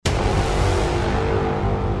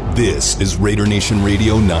This is Raider Nation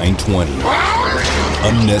Radio 920.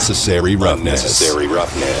 Unnecessary roughness.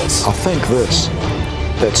 I think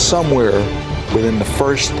that somewhere within the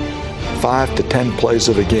first 5 to 10 plays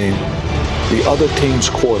of the game, the other team's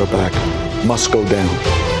quarterback must go down.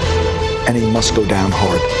 And he must go down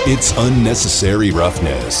hard. It's Unnecessary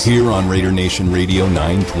Roughness here on Raider Nation Radio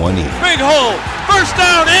 920. Big hole, first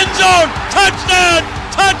down, end zone,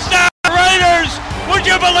 touchdown, Raiders! Would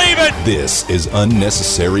you believe it? This is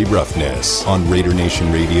Unnecessary Roughness on Raider Nation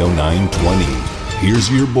Radio 920. Here's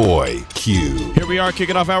your boy, Q. Here we are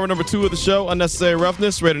kicking off hour number 2 of the show, Unnecessary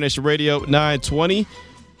Roughness, Raider Nation Radio 920.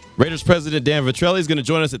 Raiders President Dan Ventrelle is going to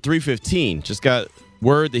join us at 3:15. Just got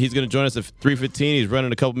word that he's going to join us at 3:15. He's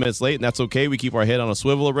running a couple minutes late, and that's okay. We keep our head on a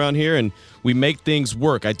swivel around here, and we make things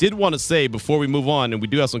work. I did want to say before we move on, and we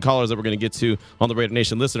do have some callers that we're going to get to on the Raider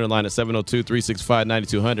Nation listener line at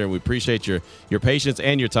 702-365-9200, and we appreciate your patience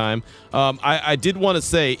and your time. I did want to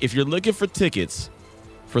say, if you're looking for tickets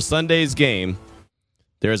for Sunday's game,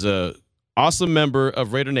 there's a awesome member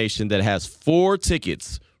of Raider Nation that has 4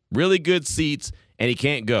 tickets, really good seats, and he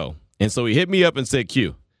can't go. And so he hit me up and said,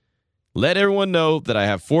 Q, let everyone know that I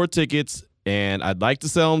have 4 tickets, and I'd like to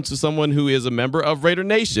sell them to someone who is a member of Raider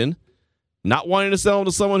Nation, not wanting to sell them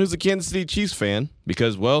to someone who's a Kansas City Chiefs fan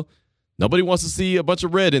because, well, nobody wants to see a bunch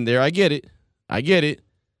of red in there. I get it.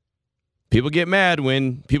 People get mad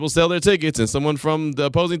when people sell their tickets and someone from the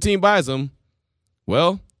opposing team buys them.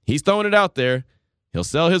 Well, he's throwing it out there. He'll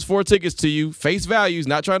sell his 4 tickets to you. Face value. He's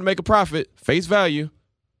not trying to make a profit. Face value.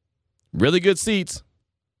 Really good seats.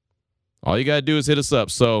 All you got to do is hit us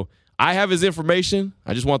up. So I have his information.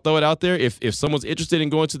 I just want to throw it out there. If someone's interested in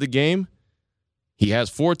going to the game, he has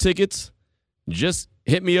 4 tickets. Just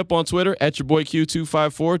hit me up on Twitter at your boy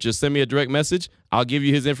Q254. Just send me a direct message. I'll give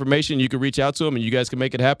you his information. You can reach out to him, and you guys can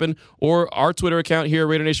make it happen. Or our Twitter account here,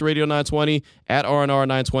 Raider Nation Radio 920, at RNR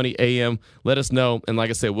 920 AM. Let us know. And like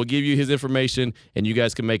I said, we'll give you his information, and you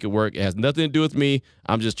guys can make it work. It has nothing to do with me.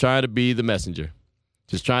 I'm just trying to be the messenger.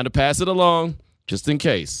 Just trying to pass it along. Just in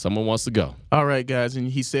case someone wants to go. All right, guys.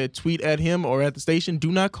 And he said tweet at him or at the station.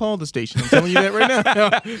 Do not call the station. I'm telling you that right now.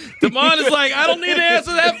 Damon is like, I don't need to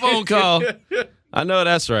answer that phone call. I know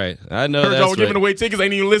that's right. I know that's right. We're giving away tickets.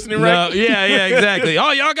 Ain't even listening right? No, yeah, exactly.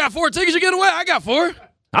 Oh, y'all got 4 tickets you get away? I got 4.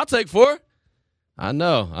 I'll take 4. I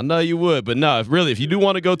know you would. But no, if you do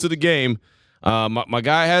want to go to the game, my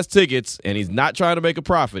guy has tickets, and he's not trying to make a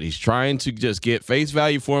profit. He's trying to just get face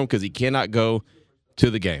value for him because he cannot go to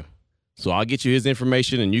the game. So I'll get you his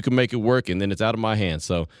information, and you can make it work, and then it's out of my hands.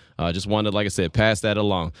 So I just wanted to, like I said, pass that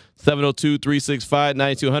along.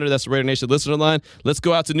 702-365-9200. That's the Raider Nation listener line. Let's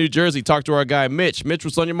go out to New Jersey, talk to our guy, Mitch. Mitch,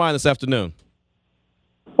 what's on your mind this afternoon?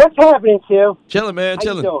 What's happening, Q? Chilling, man,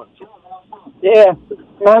 chilling. How you doing? Yeah,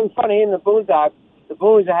 I'm having fun here in the Boondocks. The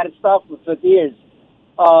Boons I had to stop for years.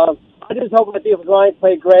 I just hope that the offensive line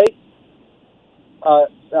play great. Our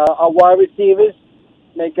wide receivers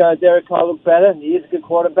make Derek Carr look better. He is a good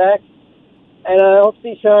quarterback. And I hope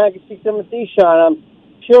I can see some of Deshaun. I'm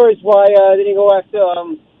curious why they didn't go after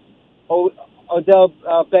Odell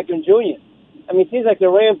Beckham Jr. I mean, it seems like the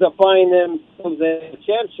Rams are buying them for the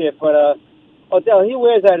championship, but Odell, he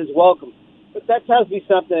wears that as welcome. But that tells me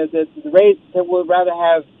something that the Rays would rather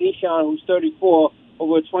have Deshaun, who's 34,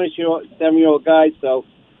 over a 27-year-old guy. So,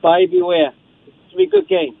 buyer beware. It's be a good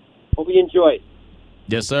game. Hope you enjoy it.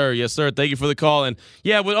 Yes, sir. Yes, sir. Thank you for the call. And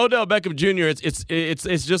yeah, with Odell Beckham Jr.,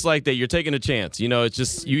 it's just like that. You're taking a chance. You know, it's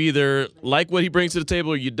just you either like what he brings to the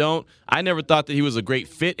table or you don't. I never thought that he was a great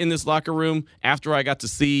fit in this locker room after I got to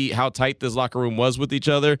see how tight this locker room was with each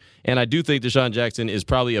other. And I do think Deshaun Jackson is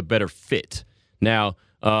probably a better fit. Now,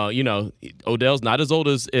 Odell's not as old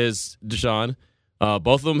as Deshaun.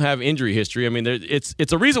 Both of them have injury history. I mean,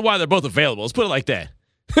 it's a reason why they're both available. Let's put it like that.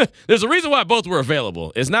 There's a reason why both were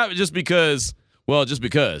available. It's not just because. Well, just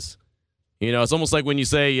because. You know, it's almost like when you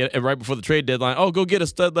say right before the trade deadline, oh, go get a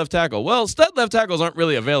stud left tackle. Well, stud left tackles aren't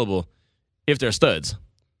really available if they're studs.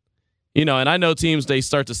 You know, and I know teams, they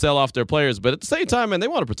start to sell off their players, but at the same time, man, they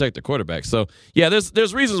want to protect their quarterback. So, yeah,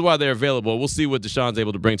 there's reasons why they're available. We'll see what Deshaun's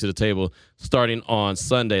able to bring to the table starting on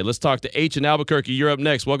Sunday. Let's talk to H in Albuquerque. You're up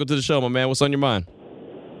next. Welcome to the show, my man. What's on your mind?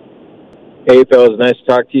 Hey, fellas. Nice to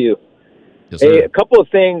talk to you. Yes, sir. Hey, a couple of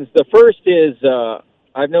things. The first is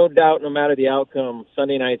I've no doubt no matter the outcome,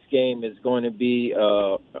 Sunday night's game is going to be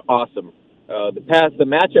awesome. The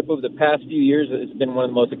matchup of the past few years has been one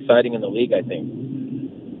of the most exciting in the league, I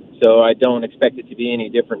think. So I don't expect it to be any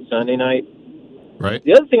different Sunday night. Right.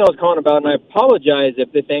 The other thing I was calling about, and I apologize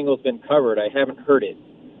if this angle's been covered, I haven't heard it.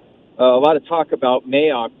 A lot of talk about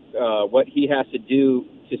Mayock, what he has to do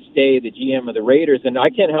to stay the GM of the Raiders, and I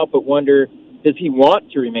can't help but wonder does he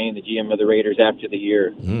want to remain the GM of the Raiders after the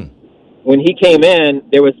year? Mm. When he came in,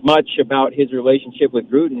 there was much about his relationship with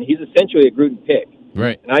Gruden. He's essentially a Gruden pick.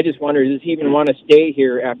 Right. And I just wonder, does he even want to stay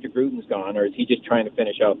here after Gruden's gone, or is he just trying to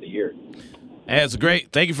finish out the year? It's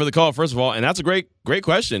great. Thank you for the call, first of all. And that's a great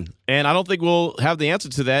question. And I don't think we'll have the answer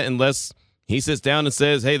to that unless he sits down and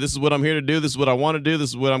says, hey, this is what I'm here to do. This is what I want to do.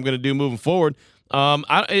 This is what I'm going to do moving forward.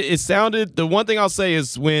 It sounded – the one thing I'll say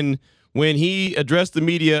is when he addressed the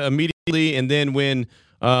media immediately, and then when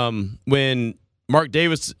Mark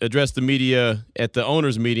Davis addressed the media at the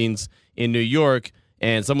owners' meetings in New York,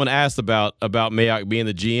 and someone asked about Mayock being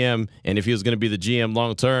the GM and if he was going to be the GM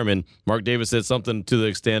long term, and Mark Davis said something to the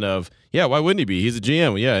extent of, yeah, why wouldn't he be? He's a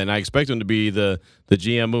GM, yeah, and I expect him to be the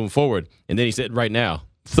GM moving forward. And then he said right now.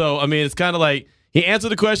 So, I mean, it's kind of like he answered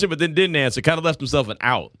the question but then didn't answer, kind of left himself an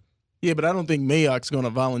out. Yeah, but I don't think Mayock's going to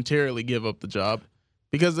voluntarily give up the job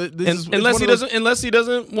because unless he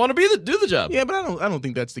doesn't want to do the job. Yeah, but I don't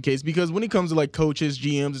think that's the case because when it comes to like coaches,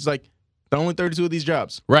 GMs, it's like there are only 32 of these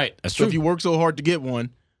jobs. Right, that's true. So if you work so hard to get one,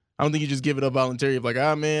 I don't think you just give it up voluntarily. Like,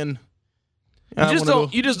 man, you just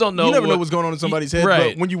don't know. You never know what's going on in somebody's head.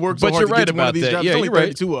 Right. But when you work so hard to get to one of these jobs, yeah, there's only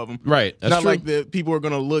 32 of them. Right, that's not true. like the people are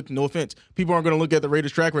going to look. No offense, people aren't going to look at the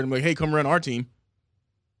Raiders' track record and be like, "Hey, come run our team."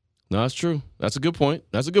 No, that's true. That's a good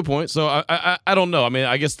point. So I don't know. I mean,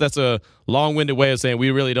 I guess that's a long-winded way of saying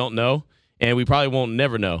we really don't know, and we probably won't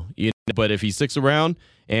never know. But if he sticks around,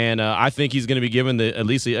 and I think he's going to be given at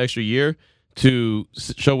least the extra year to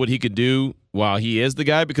show what he could do while he is the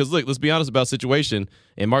guy. Because look, let's be honest about the situation.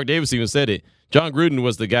 And Mark Davis even said it. John Gruden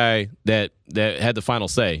was the guy that had the final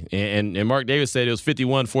say. And Mark Davis said it was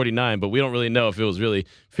 51-49, but we don't really know if it was really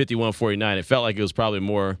 51-49. It felt like it was probably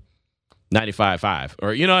more 95-5,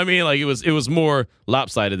 or you know what I mean? Like it was more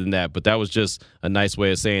lopsided than that, but that was just a nice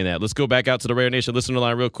way of saying that. Let's go back out to the Raider Nation listener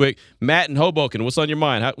line real quick. Matt in Hoboken, what's on your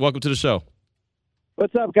mind? Welcome to the show.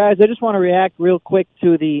 What's up, guys? I just want to react real quick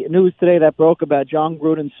to the news today that broke about John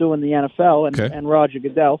Gruden suing the NFL and Roger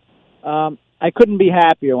Goodell. I couldn't be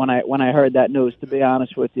happier when I heard that news, to be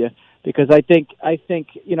honest with you, because I think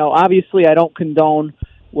obviously I don't condone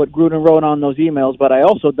what Gruden wrote on those emails, but I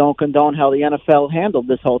also don't condone how the NFL handled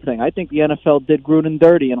this whole thing. I think the NFL did Gruden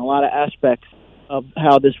dirty in a lot of aspects of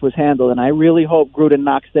how this was handled, and I really hope Gruden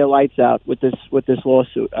knocks their lights out with this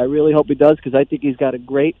lawsuit. I really hope he does, because I think he's got a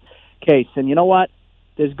great case. And you know what?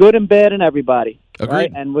 There's good and bad in everybody.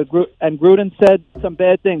 Agreed. Right? And Gruden said some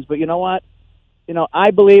bad things, but you know what?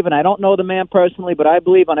 I believe, and I don't know the man personally, but I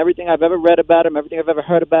believe on everything I've ever read about him, everything I've ever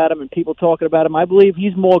heard about him, and people talking about him, I believe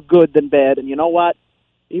he's more good than bad. And you know what?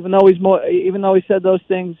 Even though he said those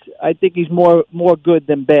things, I think he's more good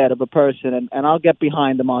than bad of a person, and I'll get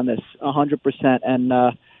behind him on this 100%. And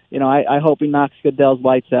I hope he knocks Goodell's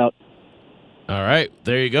lights out. All right,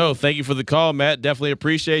 there you go. Thank you for the call, Matt. Definitely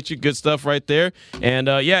appreciate you. Good stuff right there. And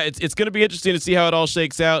it's going to be interesting to see how it all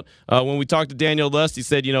shakes out. When we talked to Daniel Lust, he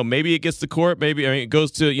said, maybe it gets to court, maybe it goes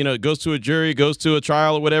to a jury, goes to a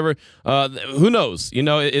trial or whatever. Who knows?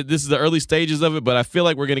 This is the early stages of it, but I feel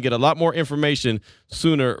like we're going to get a lot more information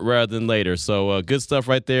sooner rather than later. So good stuff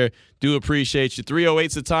right there. Do appreciate you.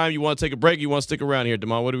 3:08's the time. You want to take a break? You want to stick around here,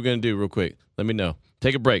 Damon? What are we going to do real quick? Let me know.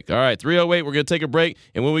 Take a break. All right, 3:08, we're going to take a break.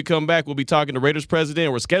 And when we come back, we'll be talking to Raiders president,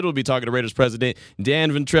 or we're scheduled to be talking to Raiders president,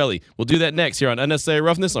 Dan Ventrelli. We'll do that next here on Unnecessary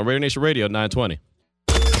Roughness on Raider Nation Radio 920.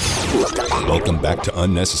 Welcome back to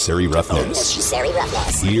Unnecessary Roughness.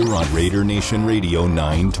 Here on Raider Nation Radio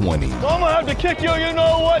 920. I'm going to have to kick you, you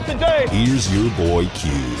know what, today. Here's your boy Q.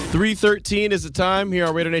 3:13 is the time here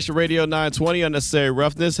on Raider Nation Radio 920. Unnecessary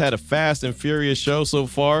Roughness. Had a fast and furious show so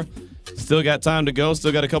far. Still got time to go.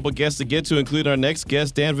 Still got a couple guests to get to, including our next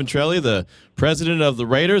guest, Dan Ventrelli, the president of the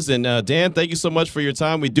Raiders. And Dan, thank you so much for your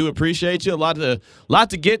time. We do appreciate you. A lot to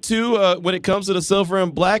get to when it comes to the silver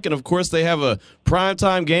and black. And, of course, they have a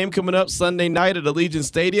primetime game coming up Sunday night at Allegiant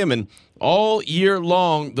Stadium. And all year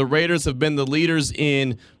long, the Raiders have been the leaders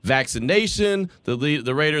in vaccination.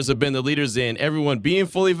 The Raiders have been the leaders in everyone being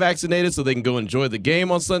fully vaccinated so they can go enjoy the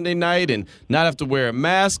game on Sunday night and not have to wear a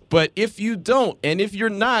mask. But if you don't, and if you're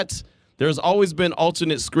not, there's always been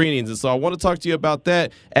alternate screenings. And so I want to talk to you about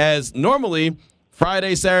that, as normally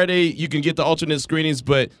Friday, Saturday, you can get the alternate screenings,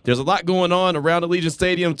 but there's a lot going on around Allegiant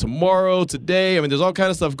Stadium tomorrow, today. I mean, there's all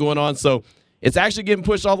kinds of stuff going on. So it's actually getting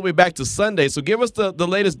pushed all the way back to Sunday. So give us the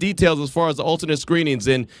latest details as far as the alternate screenings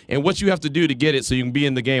and what you have to do to get it so you can be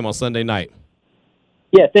in the game on Sunday night.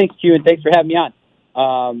 Yeah, thanks, Q, and thanks for having me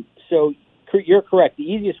on. So you're correct. The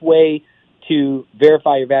easiest way to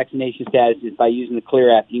verify your vaccination status is by using the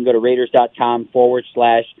Clear app. You can go to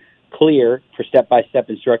Raiders.com/Clear for step-by-step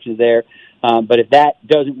instructions there. But if that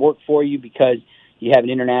doesn't work for you because you have an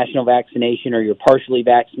international vaccination or you're partially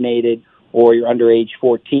vaccinated or you're under age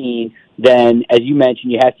 14, then, as you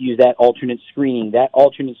mentioned, you have to use that alternate screening. That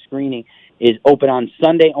alternate screening is open on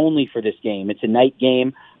Sunday only for this game. It's a night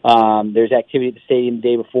game. There's activity at the stadium the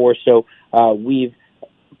day before, so we've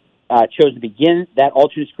chose to begin that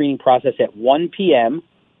alternate screening process at 1 p.m.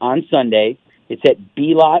 on Sunday. It's at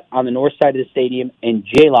B lot on the north side of the stadium and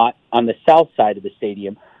J lot on the south side of the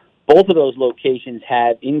stadium. Both of those locations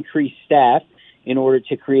have increased staff in order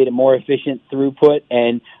to create a more efficient throughput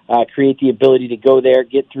and create the ability to go there,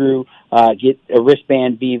 get through, get a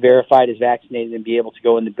wristband, be verified as vaccinated, and be able to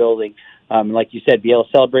go in the building. Like you said, be able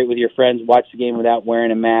to celebrate with your friends, watch the game without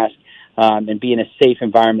wearing a mask, and be in a safe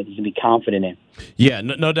environment that you can be confident in. Yeah,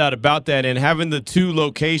 no doubt about that. And having the two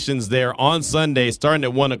locations there on Sunday starting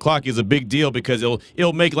at 1 o'clock is a big deal because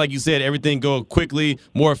it'll make, like you said, everything go quickly,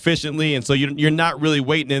 more efficiently, and so you're not really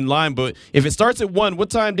waiting in line. But if it starts at 1, what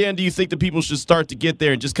time, Dan, do you think the people should start to get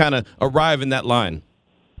there and just kind of arrive in that line?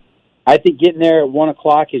 I think getting there at 1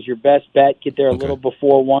 o'clock is your best bet. Get there a little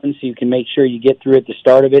before 1 so you can make sure you get through at the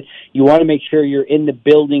start of it. You want to make sure you're in the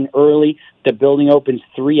building early. The building opens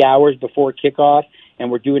 3 hours before kickoff, and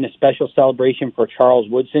we're doing a special celebration for Charles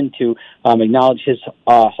Woodson to acknowledge his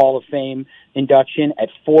Hall of Fame induction at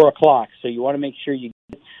 4 o'clock. So you want to make sure you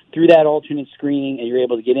get through that alternate screening and you're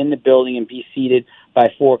able to get in the building and be seated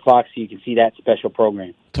by 4 o'clock so you can see that special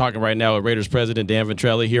program. Talking right now with Raiders president Dan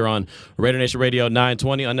Ventrelle here on Raider Nation Radio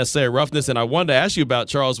 920, Unnecessary Roughness. And I wanted to ask you about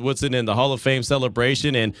Charles Woodson and the Hall of Fame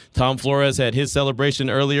celebration, and Tom Flores had his celebration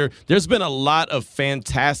earlier. There's been a lot of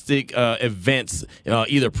fantastic events,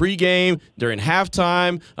 either pregame, during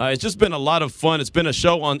halftime. It's just been a lot of fun. It's been a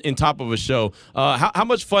show on top of a show. How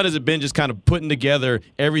much fun has it been just kind of putting together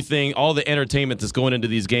everything, all the entertainment that's going into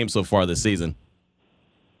these games so far this season?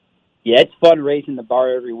 Yeah, it's fun raising the bar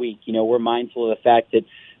every week. You know, we're mindful of the fact that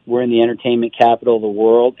we're in the entertainment capital of the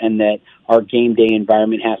world and that our game day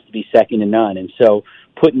environment has to be second to none. And so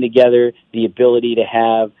putting together the ability to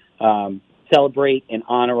have celebrate and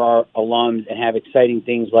honor our alums and have exciting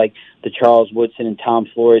things like the Charles Woodson and Tom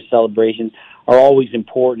Flores celebrations are always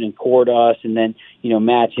important and core to us. And then, you know,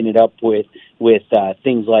 matching it up with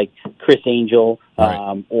things like Chris Angel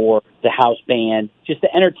or the house band, just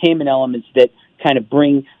the entertainment elements that kind of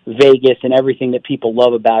bring Vegas and everything that people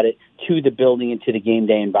love about it to the building and to the game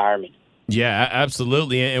day environment. Yeah,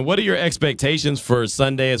 absolutely. And what are your expectations for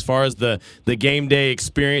Sunday as far as the game day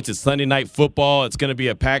experience? It's Sunday Night Football. It's going to be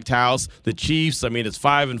a packed house. The Chiefs, I mean, it's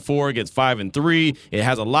 5-4 against 5-3. It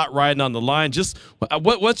has a lot riding on the line. Just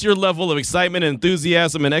what's your level of excitement and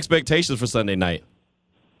enthusiasm and expectations for Sunday night?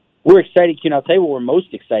 We're excited, Ken. I'll tell you what we're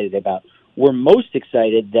most excited about. We're most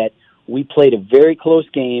excited that we played a very close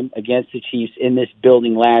game against the Chiefs in this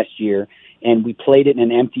building last year, and we played it in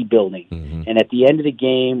an empty building. Mm-hmm. And at the end of the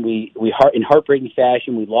game, we in heartbreaking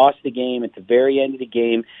fashion, we lost the game at the very end of the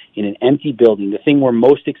game in an empty building. The thing we're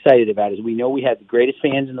most excited about is we know we have the greatest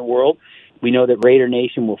fans in the world. We know that Raider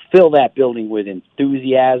Nation will fill that building with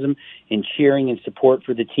enthusiasm and cheering and support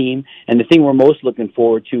for the team. And the thing we're most looking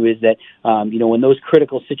forward to is that, when those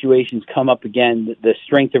critical situations come up again, the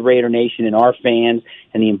strength of Raider Nation and our fans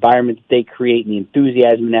and the environment that they create and the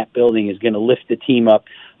enthusiasm in that building is going to lift the team up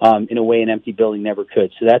in a way an empty building never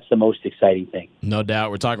could. So that's the most exciting thing. No doubt.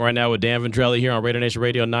 We're talking right now with Dan Ventrelle here on Raider Nation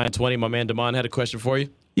Radio 920. My man Damon had a question for you.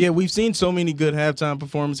 Yeah, we've seen so many good halftime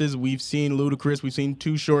performances. We've seen Ludacris. We've seen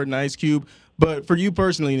Too Short and Ice Cube. But for you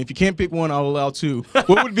personally, and if you can't pick one, I'll allow two,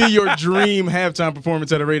 what would be your dream halftime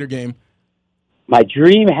performance at a Raider game? My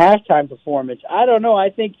dream halftime performance? I don't know. I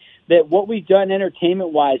think that what we've done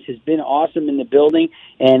entertainment-wise has been awesome in the building.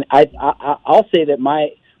 And I'll say that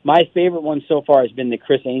my favorite one so far has been the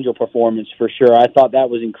Chris Angel performance for sure. I thought that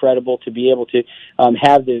was incredible to be able to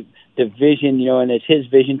have the vision, and it's his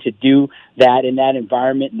vision to do that in that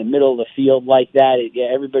environment in the middle of the field like that.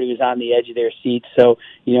 Everybody was on the edge of their seats. So,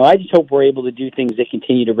 I just hope we're able to do things that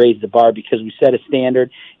continue to raise the bar because we set a standard,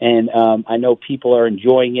 and I know people are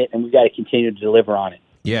enjoying it, and we've got to continue to deliver on it.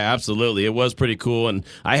 Yeah, absolutely. It was pretty cool, and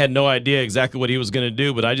I had no idea exactly what he was going to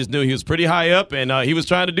do, but I just knew he was pretty high up, and he was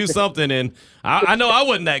trying to do something, and I know I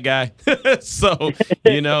wasn't that guy. So,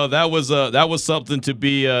 that was something to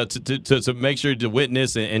be to make sure to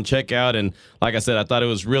witness and check out, and like I said, I thought it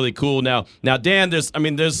was really cool. Now, Dan, there's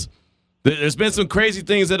been some crazy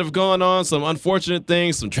things that have gone on, some unfortunate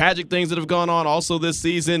things, some tragic things that have gone on also this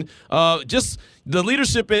season. Just the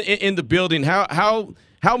leadership in the building,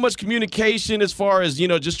 how much communication as far as,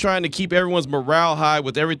 just trying to keep everyone's morale high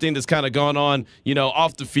with everything that's kind of gone on,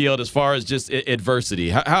 off the field as far as just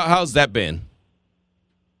adversity? How's that been?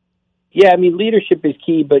 Yeah, leadership is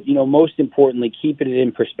key, but, most importantly, keeping it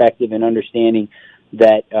in perspective and understanding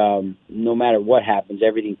that no matter what happens,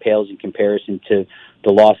 everything pales in comparison to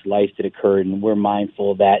the loss of life that occurred, and we're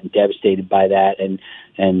mindful of that and devastated by that, and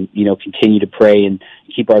continue to pray and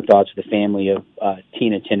keep our thoughts with the family of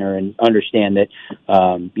Tina Tinner, and understand that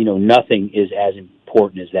nothing is as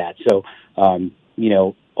important as that. So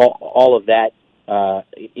all of that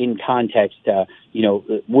in context,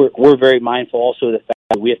 we're very mindful also of the fact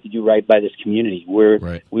that we have to do right by this community.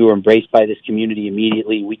 We were embraced by this community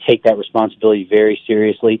immediately. We take that responsibility very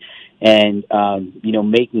seriously, and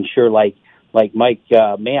making sure, like Mike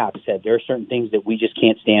Mayock said, there are certain things that we just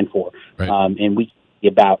can't stand for, and we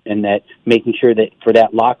about, and that making sure that for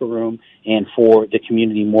that locker room and for the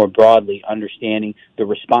community more broadly, understanding the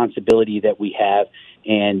responsibility that we have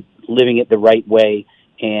and living it the right way,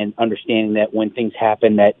 and understanding that when things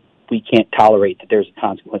happen that we can't tolerate, that there's a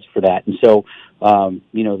consequence for that. And so,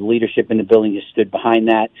 the leadership in the building has stood behind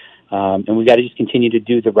that. And we got to just continue to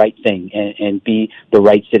do the right thing and be the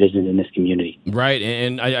right citizen in this community. Right.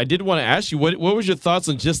 And I did want to ask you, what was your thoughts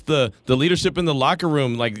on just the leadership in the locker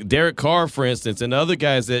room, like Derek Carr, for instance, and other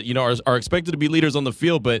guys that, are expected to be leaders on the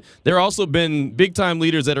field, but there have also been big-time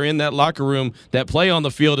leaders that are in that locker room that play on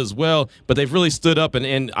the field as well, but they've really stood up,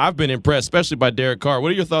 and I've been impressed, especially by Derek Carr.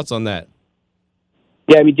 What are your thoughts on that?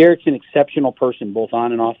 Yeah, Derek's an exceptional person, both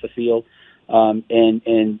on and off the field,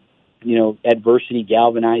 and adversity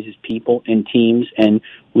galvanizes people and teams, and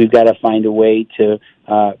we've got to find a way to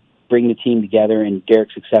bring the team together, and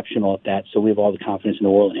Derek's exceptional at that, so we have all the confidence in the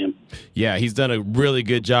world in him. Yeah, he's done a really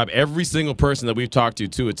good job. Every single person that we've talked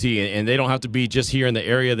to a T, and they don't have to be just here in the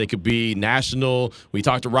area. They could be national. We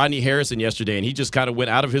talked to Rodney Harrison yesterday, and he just kind of went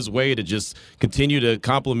out of his way to just continue to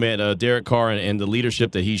compliment Derek Carr and the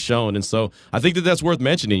leadership that he's shown. And so I think that's worth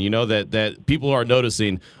mentioning, that people are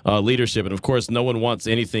noticing leadership. And, of course, no one wants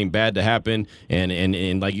anything bad to happen.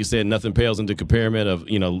 And like you said, nothing pales into comparison of,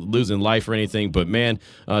 losing life or anything. But, man,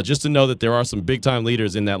 just to know that there are some big-time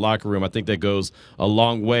leaders in that locker room, I think that goes a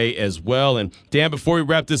long way as well. And, Dan, before we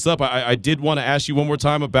wrap this up, I did want to ask you one more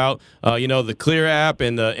time about, the Clear app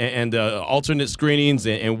and the alternate screenings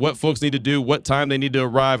and what folks need to do, what time they need to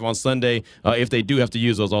arrive on Sunday if they do have to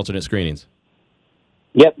use those alternate screenings.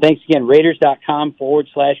 Yep, thanks again.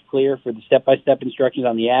 Raiders.com/clear for the step-by-step instructions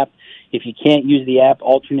on the app. If you can't use the app,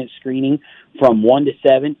 alternate screening from 1 to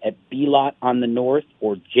 7 at B-Lot on the north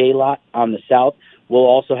or J-Lot on the south. We'll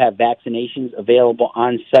also have vaccinations available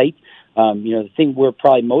on site. The thing we're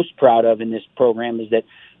probably most proud of in this program is that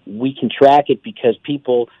we can track it because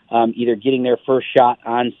people either getting their first shot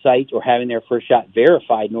on site or having their first shot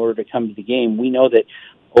verified in order to come to the game. We know that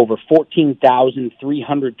over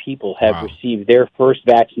 14,300 people have received their first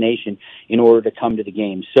vaccination in order to come to the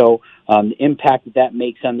game. So the impact that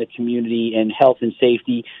makes on the community and health and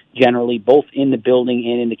safety generally, both in the building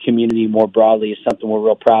and in the community more broadly, is something we're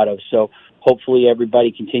real proud of. So hopefully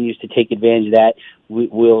everybody continues to take advantage of that.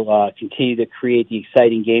 We'll continue to create the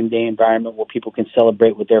exciting game day environment where people can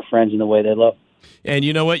celebrate with their friends in the way they love. And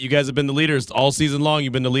you know what? You guys have been the leaders all season long.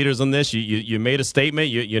 You've been the leaders on this. You made a statement.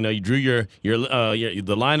 You drew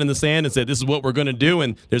the line in the sand and said this is what we're going to do.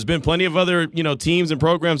 And there's been plenty of other teams and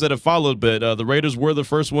programs that have followed, but the Raiders were the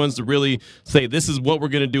first ones to really say this is what we're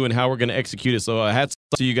going to do and how we're going to execute it. So hats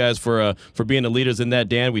off to you guys for being the leaders in that,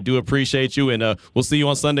 Dan. We do appreciate you, and we'll see you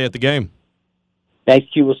on Sunday at the game. Thanks,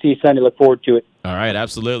 Q. We'll see you Sunday. Look forward to it. All right,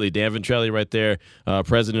 absolutely. Dan Ventrelli right there,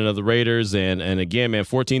 president of the Raiders. And again, man,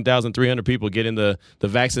 14,300 people getting the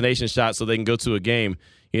vaccination shot so they can go to a game.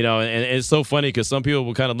 And it's so funny because some people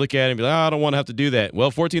will kind of look at it and be like, I don't want to have to do that.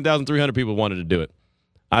 Well, 14,300 people wanted to do it.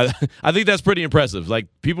 I think that's pretty impressive. Like,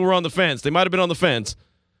 people were on the fence. They might have been on the fence,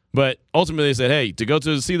 but ultimately they said, hey, to go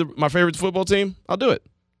to see my favorite football team, I'll do it.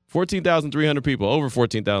 14,300 people, over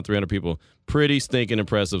 14,300 people. Pretty stinking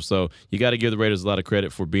impressive. So you got to give the Raiders a lot of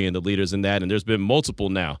credit for being the leaders in that. And there's been multiple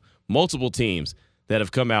teams that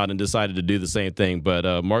have come out and decided to do the same thing.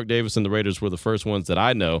 But Mark Davis and the Raiders were the first ones that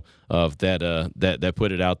I know of that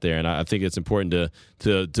put it out there. And I think it's important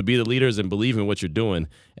to be the leaders and believe in what you're doing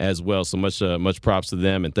as well. So much props to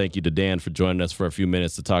them. And thank you to Dan for joining us for a few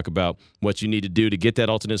minutes to talk about what you need to do to get that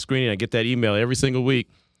alternate screening. I get that email every single week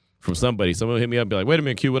from somebody. Someone will hit me up and be like, wait a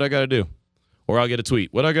minute, Q, what I got to do? Or I'll get a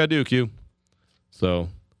tweet. What I got to do, Q? So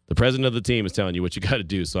the president of the team is telling you what you got to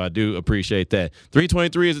do. So I do appreciate that.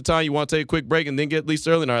 3:23 is the time. You want to take a quick break and then get Lee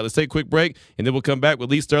Sterling. All right, let's take a quick break, and then we'll come back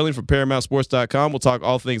with Lee Sterling from ParamountSports.com. We'll talk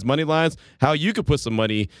all things money lines, how you could put some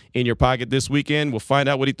money in your pocket this weekend. We'll find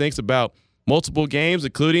out what he thinks about multiple games,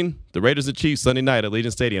 including the Raiders and Chiefs Sunday night at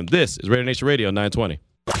Allegiant Stadium. This is Raider Nation Radio 920.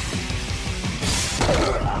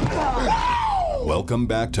 Welcome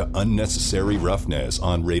back to Unnecessary Roughness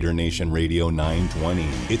on Raider Nation Radio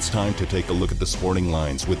 920. It's time to take a look at the sporting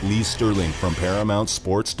lines with Lee Sterling from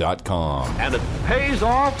ParamountSports.com. And it pays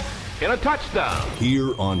off in a touchdown.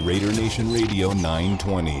 Here on Raider Nation Radio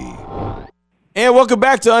 920. And welcome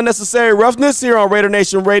back to Unnecessary Roughness here on Raider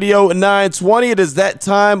Nation Radio 920. It is that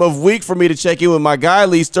time of week for me to check in with my guy,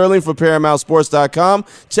 Lee Sterling from ParamountSports.com.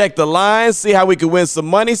 Check the lines, see how we can win some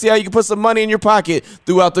money, see how you can put some money in your pocket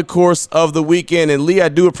throughout the course of the weekend. And Lee, I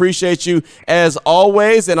do appreciate you as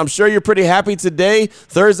always, and I'm sure you're pretty happy today.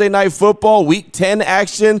 Thursday Night Football, Week 10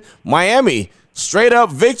 action, Miami. Straight up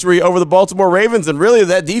victory over the Baltimore Ravens, and really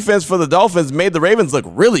that defense for the Dolphins made the Ravens look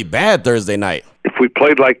really bad Thursday night. If we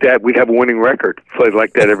played like that, we'd have a winning record. Played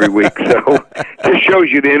like that every week. So this shows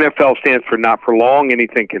you the NFL stands for not for long.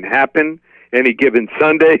 Anything can happen any given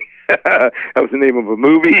Sunday. That was the name of a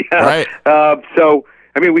movie. Right. So,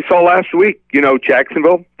 I mean, we saw last week,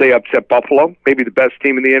 Jacksonville, they upset Buffalo, maybe the best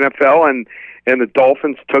team in the NFL, and the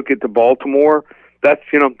Dolphins took it to Baltimore. That's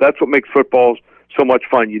what makes football so much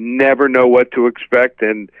fun. You never know what to expect,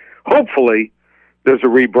 and hopefully there's a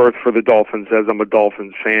rebirth for the Dolphins, as I'm a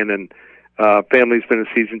Dolphins fan, and family's been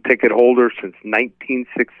a season ticket holder since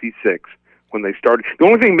 1966 when they started. The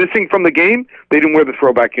only thing missing from the game, they didn't wear the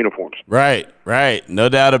throwback uniforms. Right. No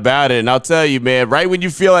doubt about it. And I'll tell you, man, right when you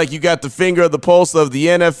feel like you got the finger of the pulse of the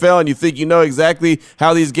NFL and you think you know exactly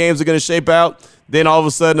how these games are going to shape out, then all of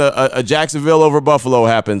a sudden a Jacksonville over Buffalo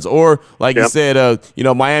happens. Or, like you said,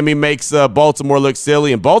 Miami makes Baltimore look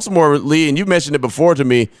silly. And Baltimore, Lee, and you mentioned it before to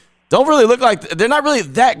me, don't really look like – they're not really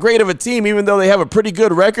that great of a team, even though they have a pretty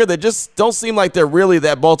good record. They just don't seem like they're really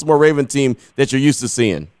that Baltimore Raven team that you're used to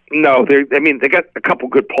seeing. No, they got a couple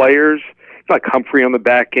good players, like Humphrey on the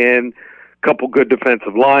back end, a couple good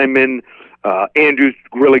defensive linemen, Andrews,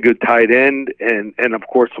 really good tight end, and of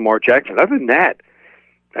course, Lamar Jackson. Other than that,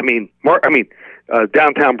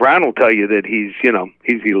 Downtown Brown will tell you that he's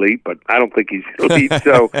elite, but I don't think he's elite.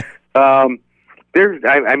 So, I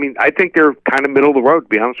think they're kind of middle of the road, to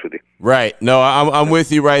be honest with you. Right. No, I'm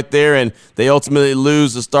with you right there, and they ultimately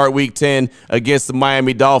lose to start Week 10 against the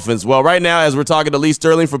Miami Dolphins. Well, right now, as we're talking to Lee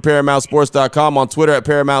Sterling from ParamountSports.com, on Twitter at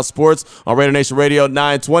Paramount Sports, on Raider Nation Radio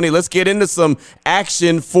 920, let's get into some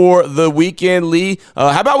action for the weekend, Lee.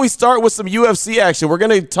 How about we start with some UFC action? We're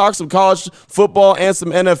going to talk some college football and some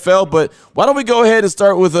NFL, but why don't we go ahead and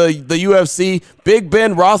start with the UFC. Big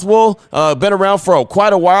Ben Rothwell, been around for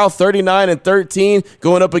quite a while, 39-13,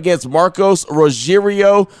 going up against Marcos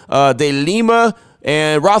Rogerio de Lima,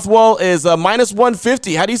 and Rothwell is minus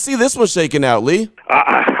 150. How do you see this one shaking out, Lee?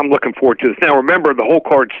 I'm looking forward to this. Now, remember, the whole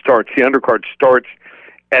card starts, the undercard starts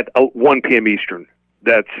at 1 p.m. Eastern.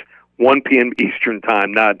 That's 1 p.m. Eastern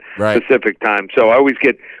time, not Pacific time. So I always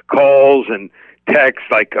get calls and texts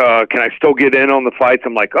like, can I still get in on the fights?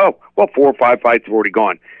 I'm like, 4 or 5 fights have already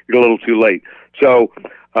gone. You're a little too late. So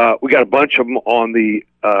we got a bunch of them on the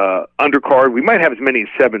undercard. We might have as many as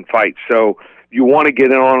 7 fights. So you want to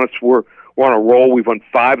get in on us. We're on a roll. We've won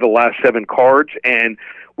 5 of the last 7 cards, and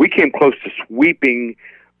we came close to sweeping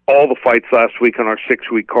all the fights last week on our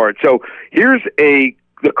 6-week card. So here's the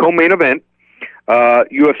co-main event,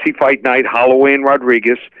 UFC Fight Night, Holloway and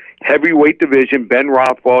Rodriguez, heavyweight division. Ben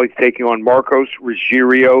Rothwell, he's taking on Marcos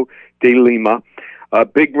Rogerio de Lima.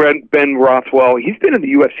 Big Ben Rothwell, he's been in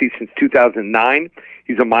the UFC since 2009.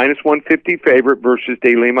 He's a minus 150 favorite versus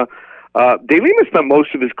De Lima. De Lima spent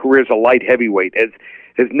most of his career as a light heavyweight,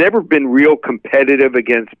 has never been real competitive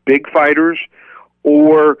against big fighters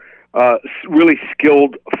or really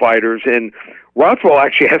skilled fighters. And Rothwell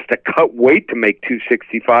actually has to cut weight to make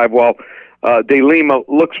 265, while De Lima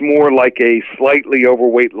looks more like a slightly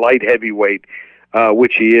overweight light heavyweight,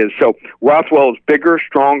 which he is. So Rothwell is bigger,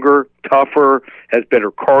 stronger, tougher, has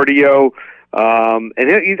better cardio, and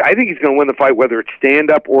I think he's going to win the fight whether it's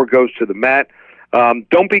stand-up or goes to the mat.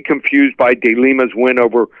 Don't be confused by De Lima's win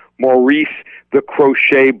over Maurice the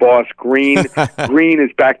Crochet Boss Green. Green is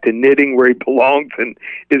back to knitting where he belongs and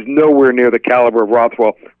is nowhere near the caliber of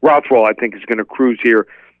Rothwell. Rothwell, I think, is going to cruise here,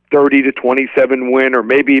 30-27 win, or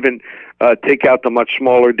maybe even take out the much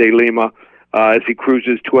smaller De Lima as he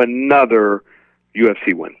cruises to another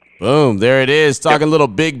UFC win. Boom, there it is. Talking little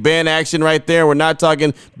Big Ben action right there. We're not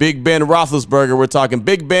talking Big Ben Roethlisberger. We're talking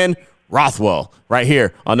Big Ben Rothwell right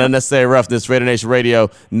here on Unnecessary Roughness, Raider Nation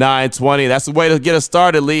Radio 920. That's the way to get us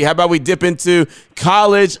started, Lee. How about we dip into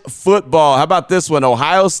college football? How about this one?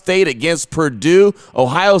 Ohio State against Purdue.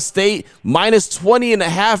 Ohio State minus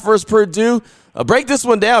 20.5 versus Purdue. Break this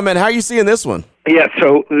one down, man. How are you seeing this one? Yeah,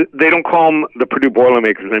 so they don't call them the Purdue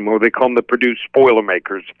Boilermakers anymore. They call them the Purdue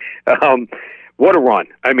Spoilermakers. What a run.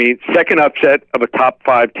 I mean, second upset of a top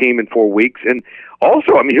 5 team in 4 weeks. And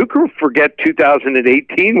Also, I mean, who can forget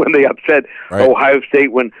 2018 when they upset Ohio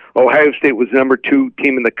State when Ohio State was the number 2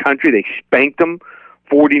 team in the country? They spanked them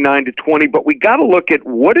 49-20. But we got to look at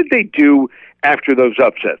what did they do after those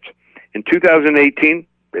upsets. In 2018,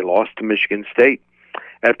 they lost to Michigan State.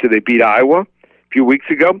 After they beat Iowa a few weeks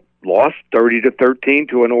ago, lost 30-13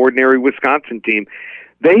 to an ordinary Wisconsin team.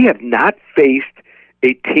 They have not faced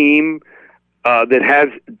a team that has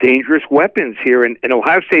dangerous weapons here. And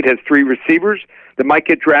Ohio State has 3 receivers that might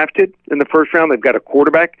get drafted in the first round. They've got a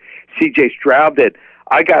quarterback, C.J. Stroud, that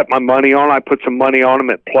I got my money on. I put some money on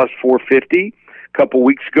him at plus 450 a couple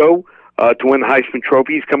weeks ago to win the Heisman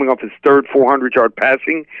Trophy. He's coming off his 3rd 400-yard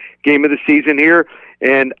passing game of the season here.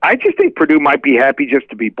 And I just think Purdue might be happy just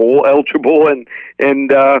to be bowl eligible, and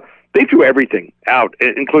they threw everything out,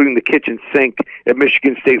 including the kitchen sink at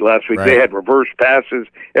Michigan State last week. Right. They had reverse passes,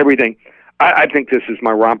 everything. I think this is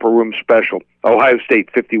my romper room special. Ohio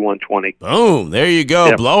State 51-20. Boom. There you go.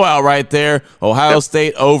 Yep. Blowout right there. Ohio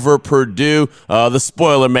State over Purdue. The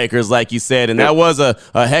spoiler makers, like you said. And that was a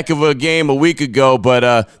heck of a game a week ago,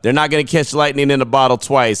 but they're not going to catch lightning in a bottle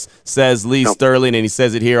twice, says Lee Sterling. And he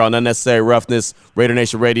says it here on Unnecessary Roughness, Raider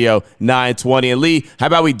Nation Radio 920. And Lee, how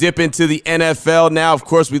about we dip into the NFL now? Of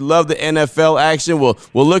course, we love the NFL action. We'll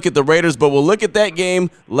look at the Raiders, but we'll look at that game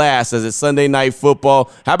last as it's Sunday Night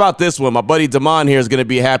Football. How about this one? My buddy Damon here is going to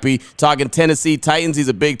be happy talking Tennessee Titans. He's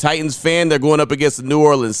a big Titans fan. They're going up against the New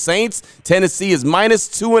Orleans Saints. Tennessee is minus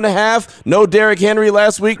 2.5. No Derrick Henry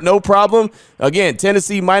last week. No problem. Again,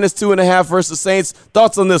 Tennessee minus 2.5 versus Saints.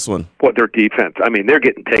 Thoughts on this one? Well, their defense. I mean, they're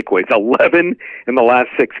getting takeaways. 11 in the last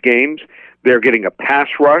 6 games. They're getting a pass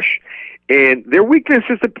rush. And their weakness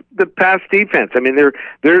is the pass defense. I mean, their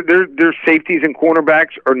safeties and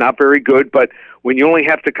cornerbacks are not very good, but when you only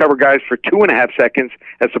have to cover guys for 2.5 seconds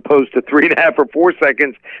as opposed to 3.5 or 4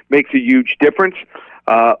 seconds makes a huge difference.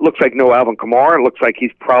 Looks like no Alvin Kamara. Looks like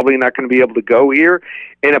he's probably not going to be able to go here.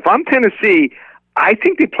 And if I'm Tennessee, I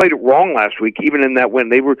think they played it wrong last week, even in that win.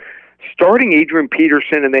 They were starting Adrian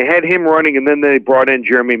Peterson, and they had him running, and then they brought in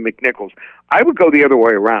Jeremy McNichols. I would go the other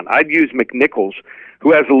way around. I'd use McNichols,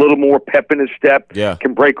 who has a little more pep in his step,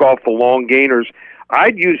 can break off the long gainers.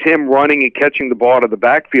 I'd use him running and catching the ball out of the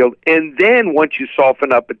backfield, and then once you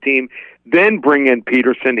soften up a team, then bring in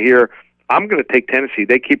Peterson here. I'm going to take Tennessee.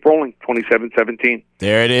 They keep rolling, 27-17.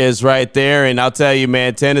 There it is right there. And I'll tell you,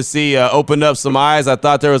 man, Tennessee opened up some eyes. I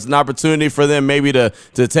thought there was an opportunity for them maybe to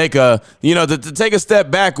take a, to take a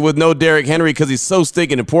step back with no Derrick Henry because he's so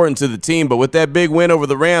stinking important to the team. But with that big win over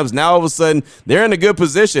the Rams, now all of a sudden they're in a good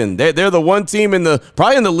position. They're the one team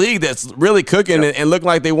probably in the league that's really cooking and look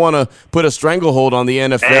like they want to put a stranglehold on the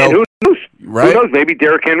NFL. And who knows? Right? Who knows? Maybe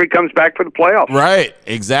Derrick Henry comes back for the playoffs. Right.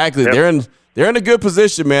 Exactly. Yep. They're in a good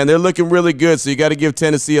position, man. They're looking really good, so you got to give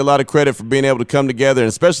Tennessee a lot of credit for being able to come together, and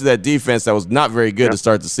especially that defense that was not very good to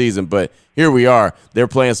start the season. But here we are. They're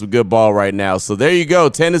playing some good ball right now. So there you go,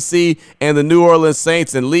 Tennessee and the New Orleans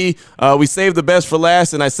Saints. And Lee, we saved the best for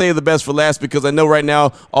last, and I save the best for last because I know right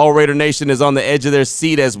now all Raider Nation is on the edge of their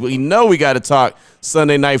seat as we know we got to talk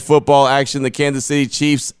Sunday Night Football action, the Kansas City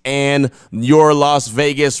Chiefs and your Las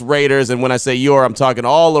Vegas Raiders. And when I say your, I'm talking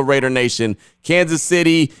all of Raider Nation. Kansas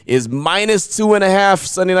City is minus 2.5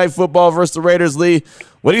 Sunday Night Football versus the Raiders. Lee,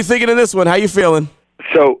 what are you thinking of this one? How you feeling?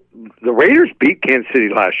 So the Raiders beat Kansas City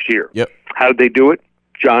last year. Yep. How did they do it?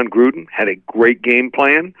 John Gruden had a great game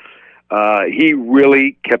plan. He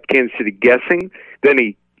really kept Kansas City guessing. Then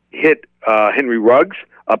he hit Henry Ruggs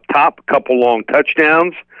up top, a couple long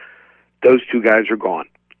touchdowns. Those 2 guys are gone.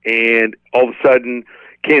 And all of a sudden,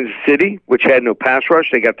 Kansas City, which had no pass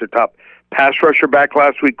rush, they got their top pass rusher back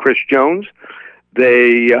last week, Chris Jones.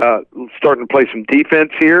 They starting to play some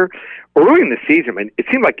defense here. Early in the season, man, it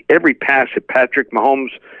seemed like every pass that Patrick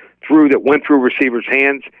Mahomes threw that went through receivers'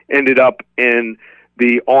 hands ended up in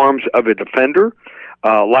the arms of a defender.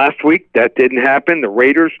 Last week, that didn't happen. The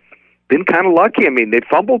Raiders been kind of lucky. I mean, they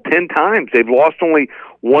fumbled 10 times. They've lost only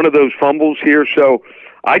one of those fumbles here. So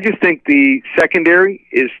I just think the secondary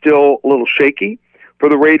is still a little shaky for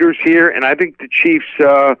the Raiders here, and I think the Chiefs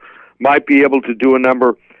might be able to do a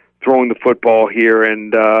number throwing the football here,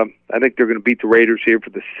 and I think they're going to beat the Raiders here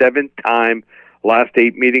for the 7th time last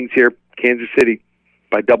 8 meetings here. Kansas City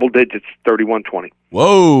by double digits, 31-20.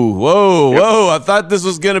 Whoa. I thought this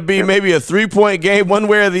was going to be maybe a 3-point game one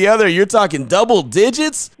way or the other. You're talking double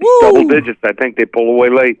digits? Woo. Double digits. I think they pull away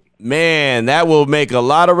late. Man, that will make a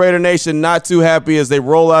lot of Raider Nation not too happy as they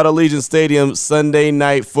roll out Allegiant Stadium Sunday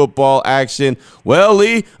night football action. Well,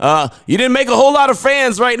 Lee, you didn't make a whole lot of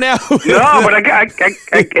fans right now. No, but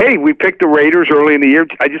hey, we picked the Raiders early in the year.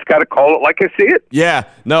 I just got to call it like I see it. Yeah,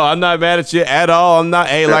 no, I'm not mad at you at all. I'm not.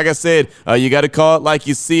 Hey, like I said, you got to call it like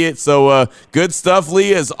you see it. So good stuff,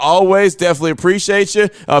 Lee, as always. Definitely appreciate you.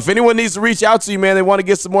 If anyone needs to reach out to you, man, they want to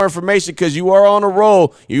get some more information because you are on a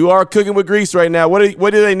roll. You are cooking with grease right now. What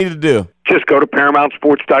do they need to do? Just go to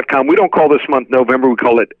ParamountSports.com. We don't call this month November. We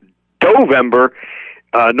call it Dovember.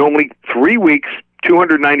 Normally 3 weeks,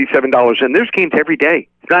 $297. And there's games every day.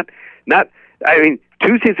 It's not. I mean,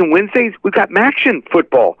 Tuesdays and Wednesdays, we've got Maction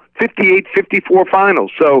football, 58-54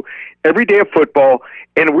 finals. So every day of football,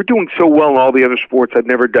 and we're doing so well in all the other sports. I've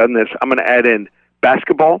never done this. I'm going to add in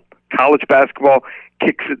basketball, college basketball,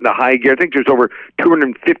 kicks it into high gear. I think there's over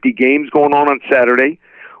 250 games going on Saturday.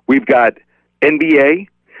 We've got NBA.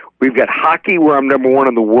 We've got hockey, where I'm number one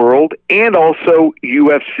in the world, and also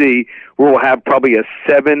UFC, where we'll have probably a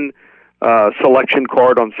 7 selection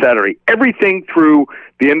card on Saturday. Everything through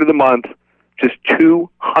the end of the month, just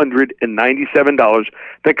 $297. I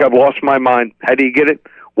think I've lost my mind. How do you get it?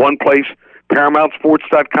 One place,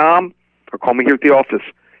 ParamountSports.com, or call me here at the office,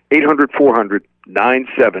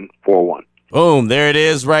 800-400-9741. Boom, there it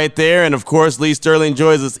is right there. And, of course, Lee Sterling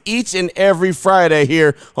joins us each and every Friday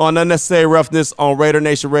here on Unnecessary Roughness on Raider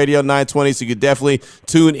Nation Radio 920, so you can definitely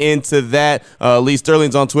tune into that. Lee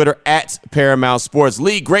Sterling's on Twitter at Paramount Sports.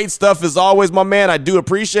 Lee, great stuff as always, my man. I do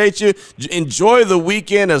appreciate you. Enjoy the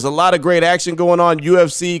weekend. There's a lot of great action going on,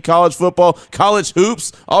 UFC, college football, college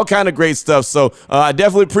hoops, all kind of great stuff. So I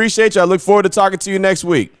definitely appreciate you. I look forward to talking to you next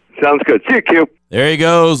week. Sounds good. See you, Q. There he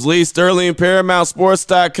goes, Lee Sterling,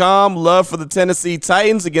 ParamountSports.com. Love for the Tennessee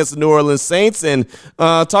Titans against the New Orleans Saints. And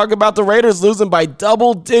talk about the Raiders losing by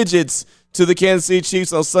double digits to the Kansas City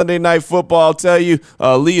Chiefs on Sunday Night Football. I'll tell you,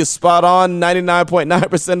 Lee is spot on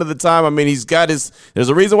 99.9% of the time. I mean, there's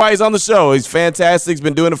a reason why he's on the show. He's fantastic. He's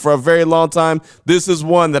been doing it for a very long time. This is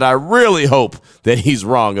one that I really hope that he's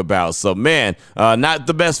wrong about. So, man, not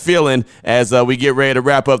the best feeling as we get ready to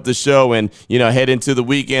wrap up the show and, head into the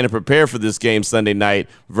weekend and prepare for this game Sunday night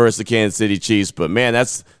versus the Kansas City Chiefs. But, man,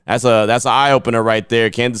 that's an eye-opener right there.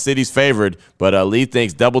 Kansas City's favored, but Lee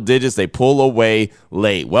thinks double digits. They pull away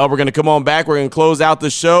late. Well, we're going to come on back. We're going to close out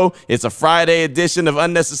the show. It's a Friday edition of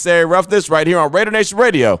Unnecessary Roughness right here on Raider Nation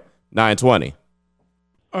Radio 920.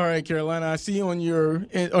 All right, Carolina, I see on your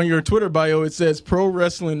Twitter bio it says pro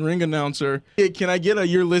wrestling ring announcer. Hey, can I get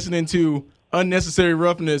you're listening to Unnecessary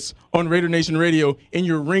Roughness on Raider Nation Radio in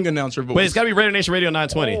your ring announcer voice? Wait, it's got to be Raider Nation Radio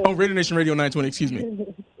 920. Oh, Raider Nation Radio 920, excuse me.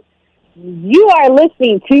 You are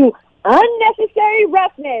listening to Unnecessary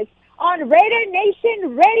Roughness on Raider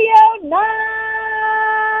Nation Radio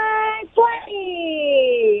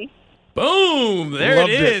 920. Boom! There it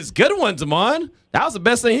is. Good one, Damon. That was the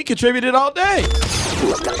best thing he contributed all day.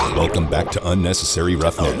 Welcome back to Unnecessary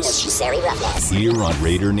Roughness. Here on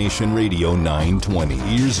Raider Nation Radio 920.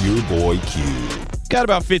 Here's your boy Q. Got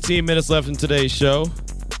about 15 minutes left in today's show.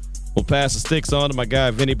 We'll pass the sticks on to my guy,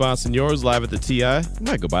 Vinny Bonsignor, who's live at the TI. I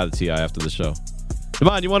might go by the TI after the show.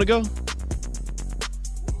 Devon, you want to go?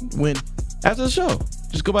 When? After the show.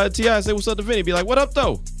 Just go by the TI and say what's up to Vinny. Be like, what up,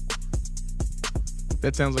 though?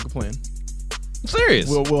 That sounds like a plan. I'm serious.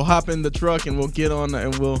 We'll hop in the truck and we'll get on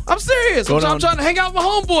and we'll... I'm serious. I'm trying to hang out with my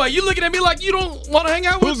homeboy. You looking at me like you don't want to hang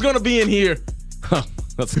out with... Who's going to be in here?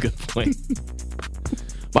 That's a good point.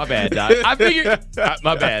 My bad, Doc. I figured.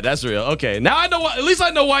 My bad. That's real. Okay. Now I know why. At least I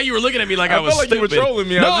know why you were looking at me like I was felt like stupid. You were trolling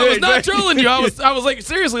me. No, I was not trolling you. I was like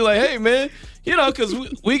seriously like, hey man, because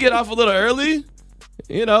we get off a little early.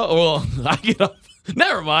 Well, I get off.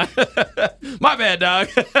 Never mind. My bad, dog.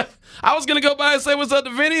 I was gonna go by and say what's up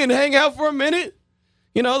to Vinny and hang out for a minute.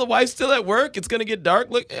 The wife's still at work. It's gonna get dark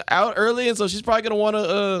out early, and so she's probably gonna want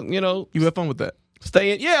to, You have fun with that.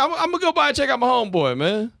 Stay in. Yeah, I'm gonna go by and check out my homeboy,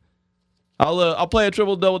 man. I'll play a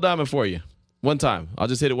triple double diamond for you. One time. I'll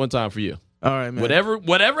just hit it one time for you. All right, man.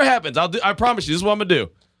 Whatever happens, I'll do. I promise you, this is what I'm gonna do.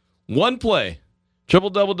 One play, triple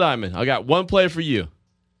double diamond. I got one play for you.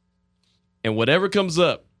 And whatever comes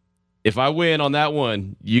up, if I win on that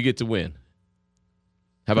one, you get to win.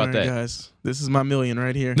 How about that, guys? This is my million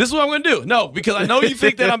right here. This is what I'm gonna do. No, because I know you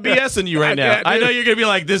think that I'm BSing you right now. I know you're gonna be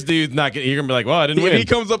like, this dude's not. You're gonna be like, well, I didn't win. If he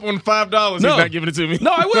comes up on $5, he's not giving it to me.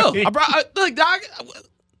 No, I will. Look, Doc.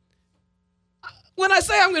 When I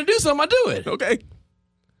say I'm going to do something, I do it. Okay.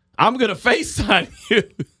 I'm going to FaceTime you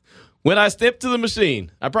when I step to the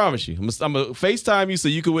machine. I promise you. I'm going to FaceTime you so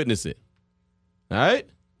you can witness it. All right?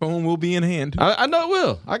 Phone will be in hand. I know it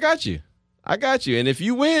will. I got you. And if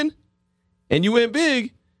you win, and you win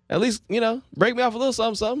big, at least, break me off a little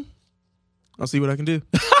something. I'll see what I can do.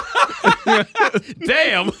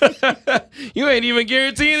 Damn. You ain't even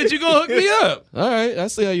guaranteeing that you're going to hook me up. All right. I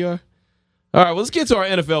see how you are. All right. Well, let's get to our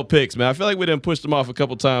NFL picks, man. I feel like we done pushed them off a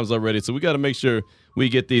couple times already, so we got to make sure we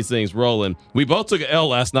get these things rolling. We both took an L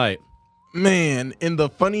last night. Man, in the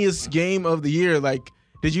funniest game of the year, like,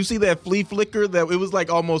 did you see that flea flicker that it was like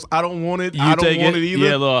almost I don't want it, I don't want it either?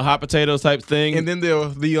 Yeah, a little hot potatoes type thing. And then the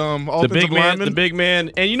offensive big man, lineman. the big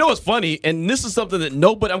man. And you know what's funny? And this is something that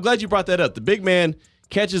nobody, I'm glad you brought that up. The big man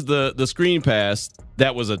catches the screen pass.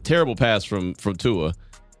 That was a terrible pass from Tua.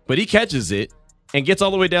 But he catches it and gets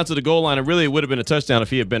all the way down to the goal line. And really, it would have been a touchdown if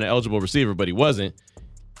he had been an eligible receiver, but he wasn't.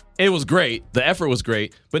 It was great. The effort was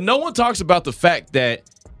great. But no one talks about the fact that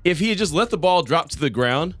if he had just let the ball drop to the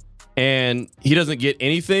ground and he doesn't get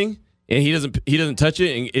anything and he doesn't touch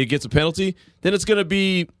it and it gets a penalty, then it's gonna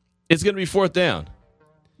be fourth down.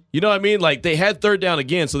 You know what I mean? Like, they had third down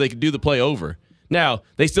again so they could do the play over. Now,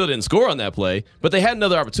 they still didn't score on that play, but they had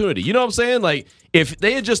another opportunity. You know what I'm saying? Like, if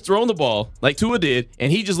they had just thrown the ball like Tua did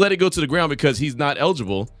and he just let it go to the ground because he's not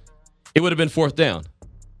eligible, it would have been fourth down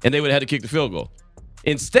and they would have had to kick the field goal.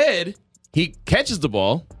 Instead, he catches the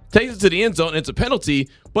ball, takes it to the end zone, and it's a penalty,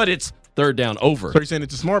 but it's third down over. So you're saying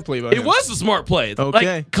it's a smart play by him? It was a smart play.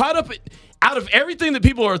 Okay. Like, caught up out of everything that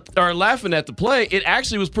people are laughing at the play, it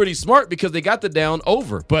actually was pretty smart because they got the down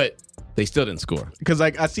over, but they still didn't score. Because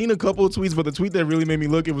like I seen a couple of tweets, but the tweet that really made me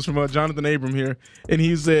look, it was from Jonathan Abram here, and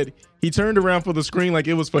he said he turned around for the screen like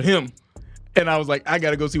it was for him. And I was like, I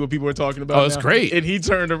got to go see what people are talking about. Oh, it's great. And he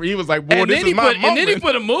turned, he was like, boy, this is my moment. And then he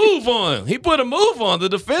put a move on. He put a move on the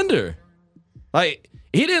defender. Like,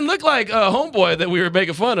 he didn't look like a homeboy that we were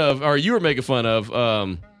making fun of, or you were making fun of.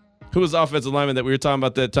 Who was the offensive lineman that we were talking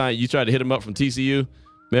about that time? You tried to hit him up from TCU.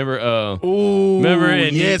 Remember? Remember?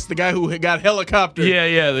 And yes, the guy who got helicoptered.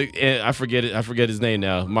 Yeah. I forget it. I forget his name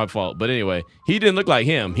now. My fault. But anyway, he didn't look like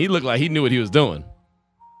him. He looked like he knew what he was doing.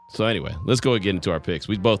 So anyway, let's go and get into our picks.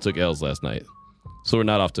 We both took L's last night, so we're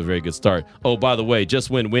not off to a very good start. Oh, by the way, just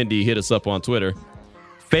when Wendy hit us up on Twitter,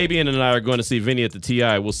 Fabian and I are going to see Vinny at the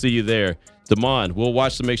TI. We'll see you there. Damon, we'll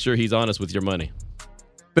watch to make sure he's honest with your money.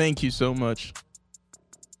 Thank you so much.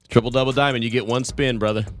 Triple double diamond, you get one spin,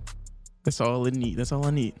 brother. That's all I need. That's all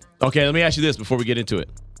I need. Okay, let me ask you this before we get into it.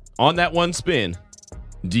 On that one spin,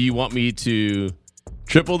 do you want me to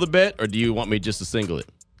triple the bet or do you want me just to single it?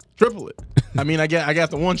 Triple it. I mean, I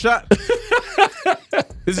got the one shot.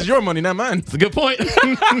 This is your money, not mine. It's a good point.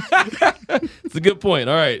 It's a good point.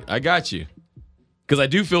 All right, I got you. Because I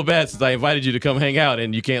do feel bad since I invited you to come hang out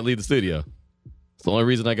and you can't leave the studio. It's the only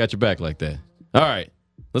reason I got your back like that. All right,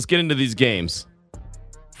 let's get into these games.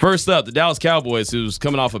 First up, the Dallas Cowboys, who's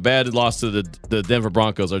coming off a bad loss to the Denver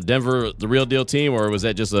Broncos. Are Denver the real deal team, or was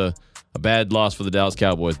that just a bad loss for the Dallas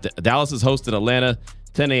Cowboys? Dallas is hosting Atlanta,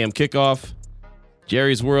 10 a.m. kickoff.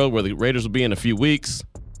 Jerry's World, where the Raiders will be in a few weeks.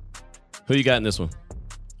 Who you got in this one?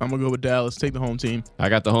 I'm going to go with Dallas. Take the home team. I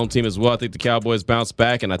got the home team as well. I think the Cowboys bounce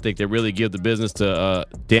back, and I think they really give the business to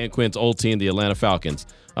Dan Quinn's old team, the Atlanta Falcons.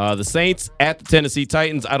 The Saints at the Tennessee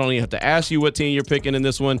Titans. I don't even have to ask you what team you're picking in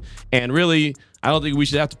this one. And really, I don't think we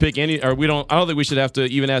should have to pick any, or I don't think we should have to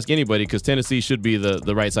even ask anybody because Tennessee should be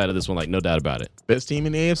the right side of this one, like no doubt about it. Best team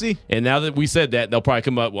in the AFC. And now that we said that, they'll probably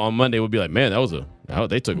come up on Monday. We'll be like, man,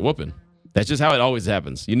 they took a whooping. That's just how it always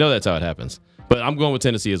happens. You know that's how it happens. But I'm going with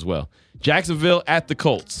Tennessee as well. Jacksonville at the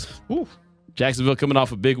Colts. Ooh. Jacksonville coming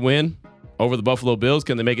off a big win over the Buffalo Bills.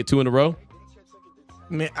 Can they make it 2 in a row?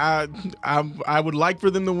 Man, I would like for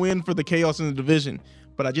them to win for the chaos in the division,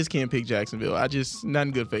 but I just can't pick Jacksonville. Not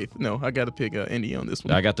in good faith. No, I got to pick Indy on this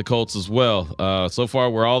one. I got the Colts as well. So far,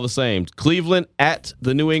 we're all the same. Cleveland at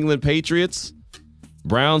the New England Patriots.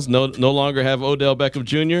 Browns no longer have Odell Beckham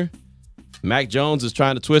Jr. Mac Jones is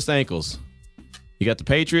trying to twist ankles. You got the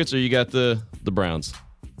Patriots or you got the Browns?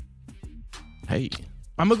 Hey.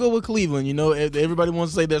 I'm going to go with Cleveland. You know, everybody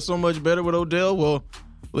wants to say they're so much better with Odell. Well,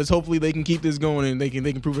 hopefully they can keep this going and they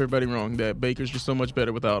can prove everybody wrong that Baker's just so much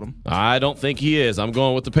better without him. I don't think he is. I'm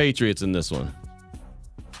going with the Patriots in this one.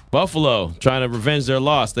 Buffalo trying to revenge their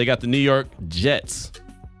loss. They got the New York Jets.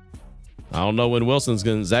 I don't know when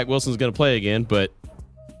Zach Wilson's going to play again, but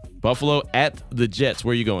Buffalo at the Jets.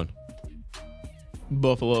 Where are you going?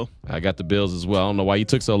 Buffalo. I got the Bills as well. I don't know why you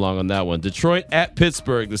took so long on that one. Detroit at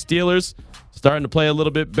Pittsburgh. The Steelers starting to play a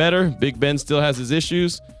little bit better. Big Ben still has his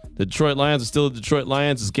issues. The Detroit Lions are still the Detroit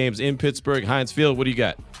Lions. This game's in Pittsburgh, Heinz Field. What do you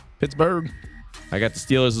got? Pittsburgh. I got the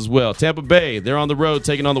Steelers as well. Tampa Bay, they're on the road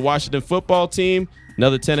taking on the Washington football team.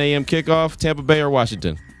 Another 10 a.m. kickoff. Tampa Bay or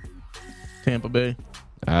Washington? Tampa Bay.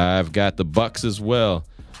 I've got the Bucks as well.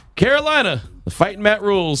 Carolina, the Fighting Matt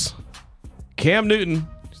Rules. Cam Newton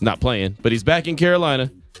is not playing, but he's back in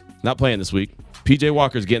Carolina. Not playing this week. PJ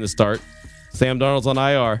Walker's getting the start. Sam Darnold's on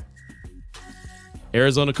IR.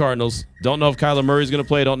 Arizona Cardinals. Don't know if Kyler Murray's going to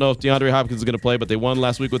play. Don't know if DeAndre Hopkins is going to play, but they won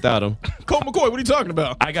last week without him. Colt McCoy, what are you talking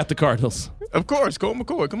about? I got the Cardinals. Of course, Colt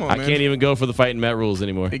McCoy. Come on, man. I can't even go for the fighting Matt Rules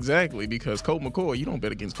anymore. Exactly, because Colt McCoy, you don't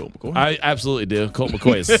bet against Colt McCoy. I absolutely do. Colt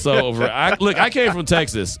McCoy is so over. Look, I came from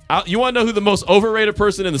Texas. You want to know who the most overrated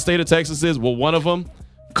person in the state of Texas is? Well, one of them,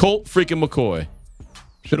 Colt freaking McCoy.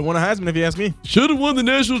 Should have won a Heisman if you ask me. Should have won the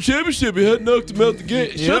national championship. He hadn't knocked him out the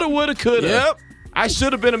game. Should have, would have, could have. Yep. I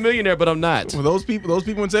should have been a millionaire, but I'm not. Well, those people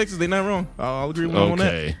in Texas, they're not wrong. I'll agree with them on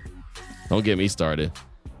that. Okay. Don't get me started.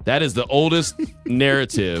 That is the oldest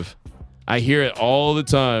narrative. I hear it all the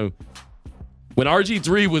time. When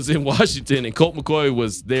RG3 was in Washington and Colt McCoy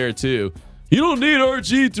was there too. You don't need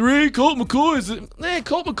RG3. Colt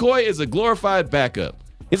McCoy is a glorified backup.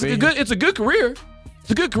 It's a good career.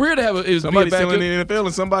 It's a good career to have somebody still in the NFL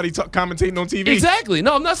and somebody commentating on TV. Exactly.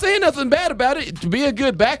 No, I'm not saying nothing bad about it. To be a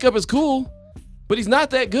good backup is cool, but he's not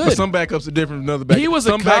that good. But some backups are different from other backups. He was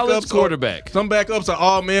a college quarterback. Some backups are,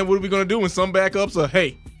 oh man, what are we going to do? And some backups are,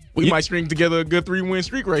 hey, we might string together a good 3-win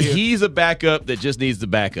streak right here. He's a backup that just needs the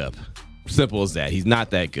backup. Simple as that. He's not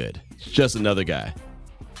that good. It's just another guy.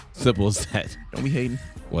 Simple as that. Don't be hating.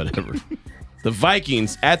 Whatever. The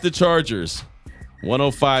Vikings at the Chargers.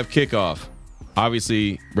 1:05 kickoff.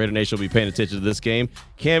 Obviously, Raider Nation will be paying attention to this game.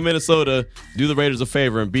 Can Minnesota do the Raiders a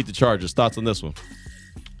favor and beat the Chargers? Thoughts on this one?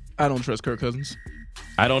 I don't trust Kirk Cousins.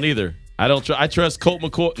 I don't either. I trust Colt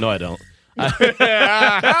McCoy. No, I don't.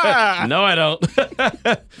 No, I don't.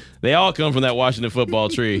 They all come from that Washington football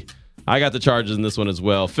tree. I got the Chargers in this one as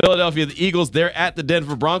well. Philadelphia, the Eagles, they're at the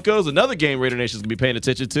Denver Broncos. Another game Raider Nation is going to be paying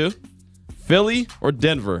attention to. Philly or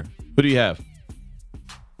Denver? Who do you have?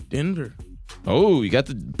 Denver. Oh, you got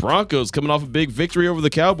the Broncos coming off a big victory over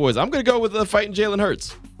the Cowboys. I'm going to go with fighting Jalen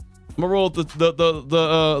Hurts. I'm going to roll with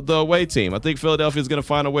the away team. I think Philadelphia is going to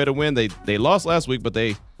find a way to win. They lost last week, but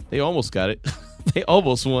they almost got it. They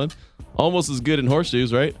almost won. Almost as good in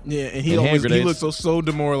horseshoes, right? Yeah, and he looks so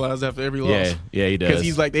demoralized after every loss. Yeah, he does. Because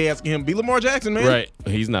he's like, they asking him, be Lamar Jackson, man. Right,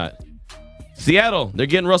 he's not. Seattle, they're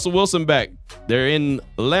getting Russell Wilson back. They're in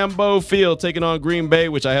Lambeau Field taking on Green Bay,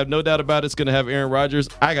 which I have no doubt about it's going to have Aaron Rodgers.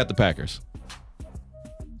 I got the Packers.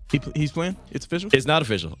 He's playing? It's official? It's not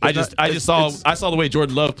official. I saw the way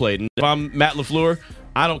Jordan Love played. And if I'm Matt LaFleur,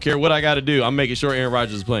 I don't care what I got to do. I'm making sure Aaron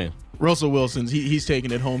Rodgers is playing. Russell Wilson, he's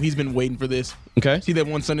taking it home. He's been waiting for this. Okay. See that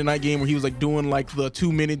one Sunday night game where he was like doing like the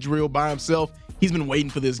 2-minute drill by himself? He's been waiting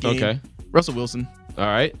for this game. Okay. Russell Wilson. All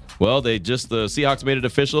right. Well, the Seahawks made it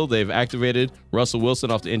official. They've activated Russell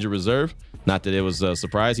Wilson off the injured reserve. Not that it was a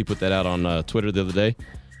surprise. He put that out on Twitter the other day.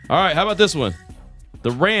 All right. How about this one?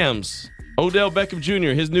 The Rams. Odell Beckham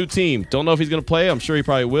Jr., his new team. Don't know if he's going to play. I'm sure he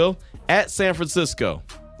probably will. At San Francisco.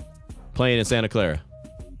 Playing in Santa Clara.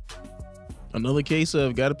 Another case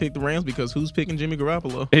of got to pick the Rams because who's picking Jimmy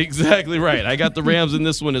Garoppolo? Exactly right. I got the Rams in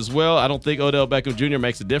this one as well. I don't think Odell Beckham Jr.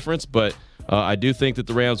 makes a difference, but I do think that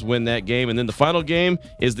the Rams win that game. And then the final game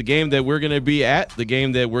is the game that we're going to be at, the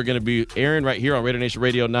game that we're going to be airing right here on Raider Nation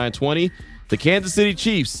Radio 920. The Kansas City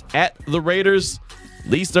Chiefs at the Raiders.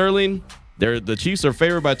 Lee Sterling, the Chiefs are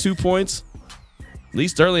favored by 2 points. Lee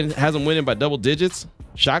Sterling hasn't winning by double digits.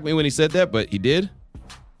 Shocked me when he said that, but he did.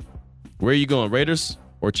 Where are you going, Raiders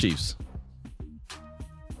or Chiefs?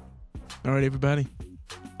 All right, everybody.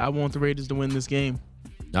 I want the Raiders to win this game.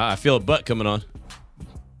 I feel a butt coming on.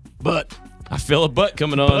 But I feel a butt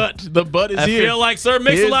coming on. But the butt is here. I feel like Sir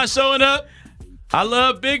Mix-a-Lot showing up. I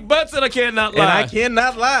love big butts and I cannot lie. And I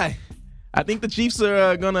cannot lie. I think the Chiefs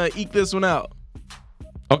are going to eke this one out.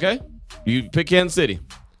 Okay. You pick Kansas City.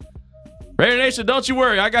 Raider Nation, don't you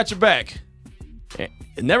worry. I got your back.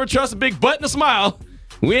 Never trust a big butt and a smile.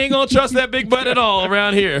 We ain't going to trust that big butt at all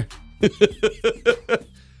around here.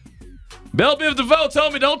 Bell Biv DeVoe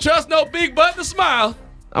told me don't trust no big butt and a smile.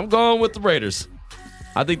 I'm going with the Raiders.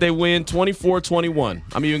 I think they win 24-21.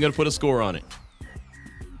 I'm even going to put a score on it.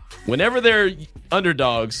 Whenever they're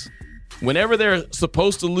underdogs, whenever they're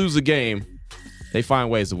supposed to lose a game, they find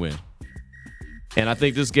ways to win. And I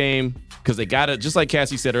think this game, because they got to, just like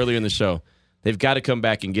Cassie said earlier in the show, they've got to come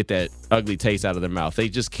back and get that ugly taste out of their mouth. They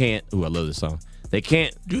just can't. Ooh, I love this song. They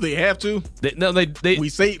can't. Do they have to? They we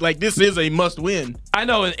say like this is a must win. I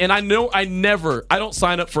know, and I know I don't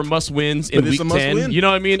sign up for must wins in week 10. Win. You know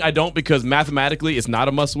what I mean? I don't, because mathematically it's not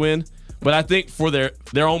a must win. But I think for their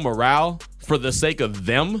own morale, for the sake of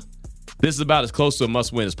them, This is about as close to a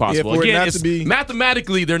must-win as possible. Yeah, Again,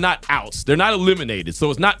 mathematically, they're not outs. They're not eliminated,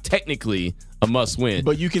 so it's not technically a must-win.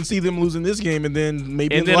 But you can see them losing this game, and then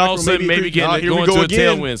maybe all of a sudden maybe going to a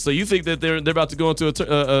tailwind. So you think that they're about to go into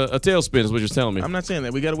a tailspin is what you're telling me? I'm not saying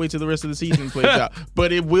that. We got to wait till the rest of the season plays out.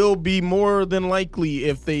 But it will be more than likely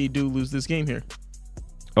if they do lose this game here.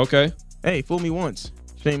 Okay. Hey, fool me once,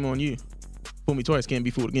 shame on you. Fool me twice, can't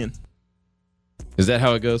be fooled again. Is that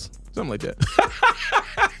how it goes? Something like that.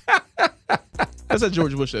 That's how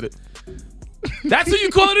George Bush said it. That's who you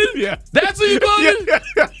quoted? Yeah. That's who you quoted?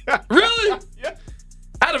 Yeah. Really? Yeah.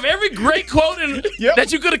 Out of every great quote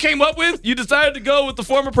that you could have came up with, you decided to go with the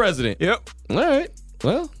former president. Yep. All right.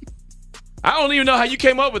 Well, I don't even know how you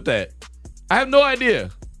came up with that. I have no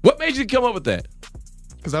idea. What made you come up with that?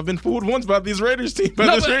 Because I've been fooled once by this Raiders team.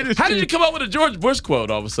 How did you come up with a George Bush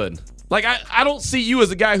quote all of a sudden? Like, I don't see you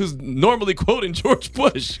as a guy who's normally quoting George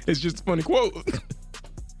Bush. It's just a funny quote.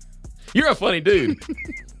 You're a funny dude.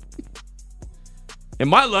 In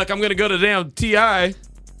my luck, I'm going to go to damn TI,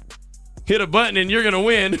 hit a button, and you're going to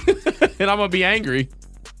win. And I'm going to be angry.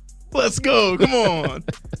 Let's go. Come on.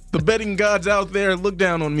 The betting gods out there, look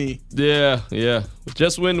down on me. Yeah.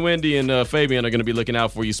 Just when Wendy and Fabian are going to be looking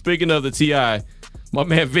out for you. Speaking of the TI, my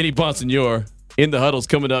man Vinny Bonsignore in the huddle's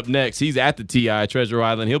coming up next. He's at the TI, Treasure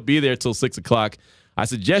Island. He'll be there till 6 o'clock. I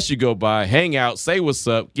suggest you go by, hang out, say what's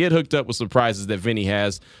up, get hooked up with some prizes that Vinny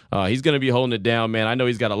has. He's going to be holding it down, man. I know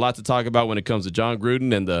he's got a lot to talk about when it comes to John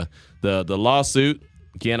Gruden and the lawsuit.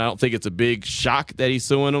 Again, I don't think it's a big shock that he's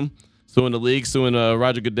suing him, suing the league, suing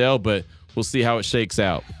Roger Goodell, but we'll see how it shakes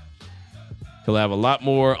out. He'll have a lot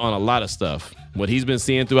more on a lot of stuff. What he's been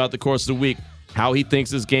seeing throughout the course of the week, how he thinks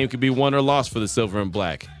this game could be won or lost for the Silver and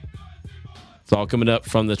Black. It's all coming up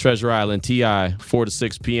from the Treasure Island TI, 4 to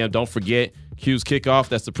 6 p.m. Don't forget, Q's Kickoff.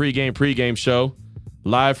 That's the pregame show.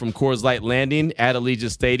 Live from Coors Light Landing at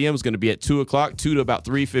Allegiant Stadium. It's going to be at 2 o'clock, 2 to about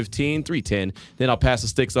 3:15, 3:10. Then I'll pass the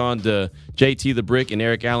sticks on to JT the Brick and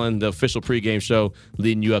Eric Allen, the official pregame show,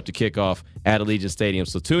 leading you up to kickoff at Allegiant Stadium.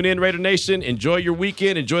 So tune in, Raider Nation. Enjoy your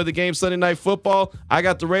weekend. Enjoy the game Sunday Night Football. I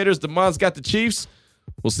got the Raiders. DeMond's got the Chiefs.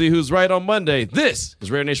 We'll see who's right on Monday. This is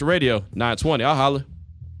Raider Nation Radio 920. I'll holler.